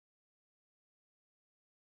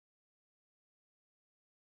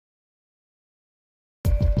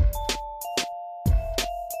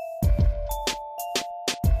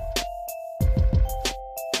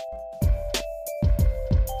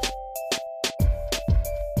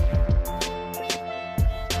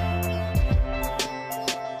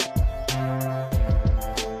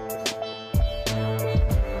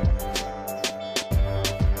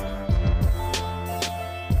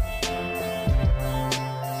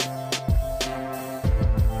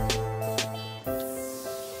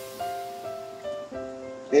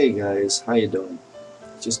Hey guys, how you doing?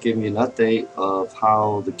 Just giving you an update of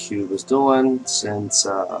how the cube is doing since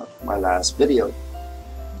my last video.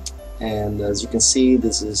 And as you can see,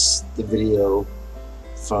 this is the video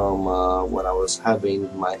from when I was having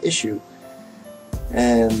my issue.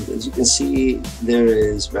 And as you can see, there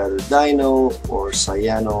is rather Dino or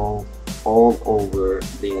Cyano all over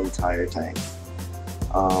the entire tank.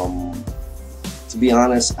 To be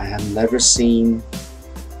honest, I have never seen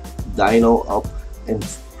Dino up in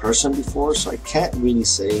person before, so I can't really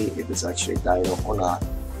say if it's actually Dino or not.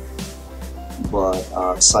 But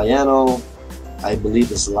Cyano, I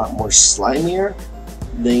believe, is a lot more slimier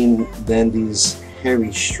than these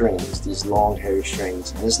hairy strings, these long hairy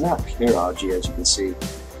strings. And it's not hair algae, as you can see,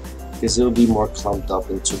 because it'll be more clumped up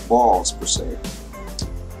into balls per se.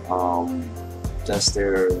 That's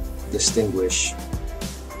their distinguished,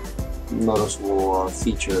 noticeable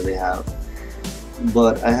feature they have.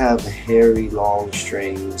 But I have hairy long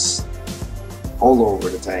strings all over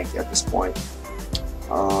the tank at this point.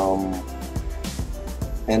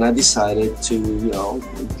 And I decided to,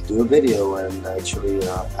 do a video and actually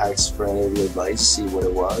ask for any of your advice, see what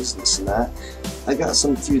it was, this and that. I got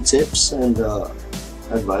some few tips and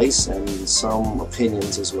advice and some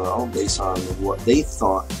opinions as well based on what they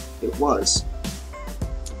thought it was.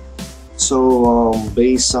 So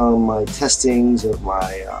based on my testings of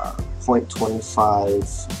my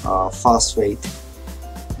 0.25 phosphate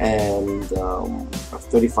and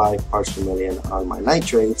 35 parts per million on my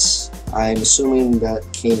nitrates, I'm assuming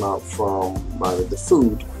that came out from the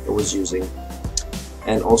food I was using,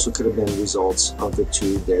 and also could have been results of the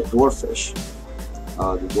two dead dwarffish,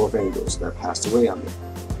 the dwarf angels that passed away on me.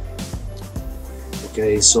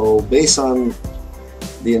 Okay, so based on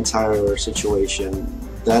the entire situation,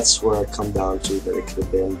 that's where I come down to that it could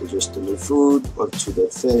have been just the new food or two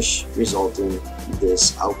dead fish resulting in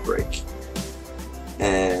this outbreak.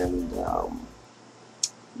 And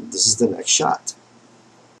this is the next shot.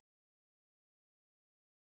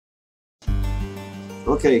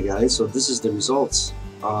 Okay guys, so this is the results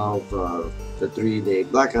of the 3-day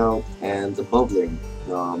blackout and the bubbling,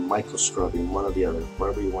 micro scrubbing, one or the other,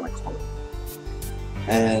 whatever you want to call it.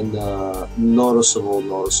 And noticeable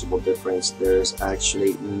difference. There's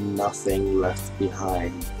actually nothing left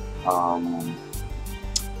behind,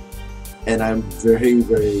 and I'm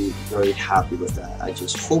very happy with that. I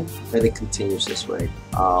just hope that it continues this way.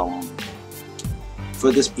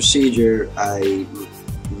 For this procedure, I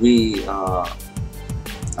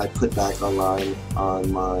put back online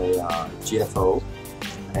on my GFO,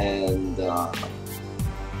 and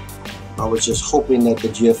I was just hoping that the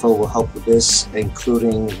GFO will help with this,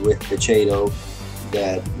 including with the Chaeto,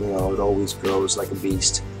 that it always grows like a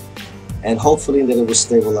beast, and hopefully that it will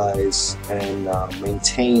stabilize and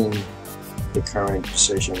maintain the current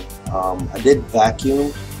precision. I did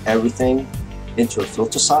vacuum everything into a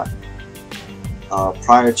filter sock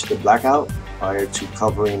prior to the blackout, prior to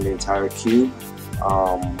covering the entire cube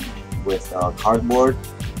with cardboard,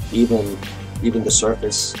 even the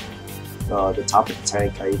surface. The top of the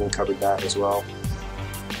tank, I even covered that as well.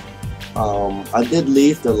 I did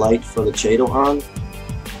leave the light for the Chaeto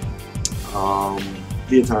on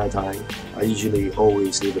the entire time. I usually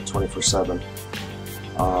always leave it 24/7.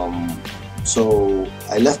 So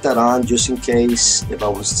I left that on just in case if I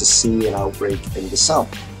was to see an outbreak in the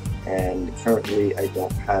sump. And currently I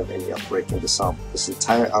don't have any outbreak in the sump. This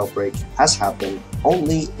entire outbreak has happened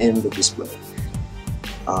only in the display.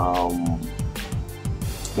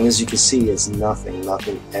 And as you can see, it's nothing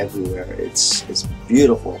everywhere. It's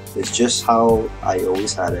beautiful. It's just how I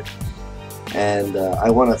always had it. And I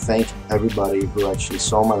want to thank everybody who actually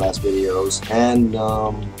saw my last videos and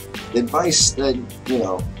the advice that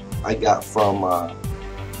I got from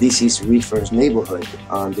DC's Reefers neighborhood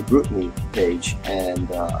on the GroupMe page. And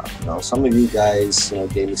some of you guys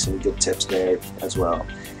gave me some good tips there as well.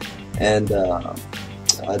 And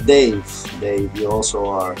Dave, you also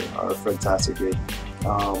are a fantastic dude.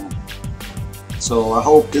 So I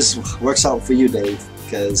hope this works out for you, Dave,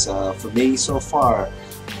 because for me so far,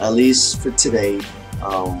 at least for today,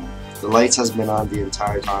 the lights has been on the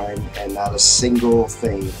entire time and not a single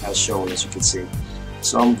thing has shown, as you can see.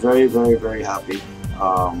 So I'm very happy.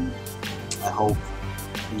 I hope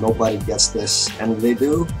nobody gets this, and if they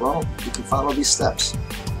do, well, you can follow these steps.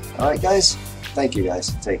 Alright guys, thank you guys,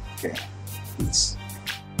 take care, peace.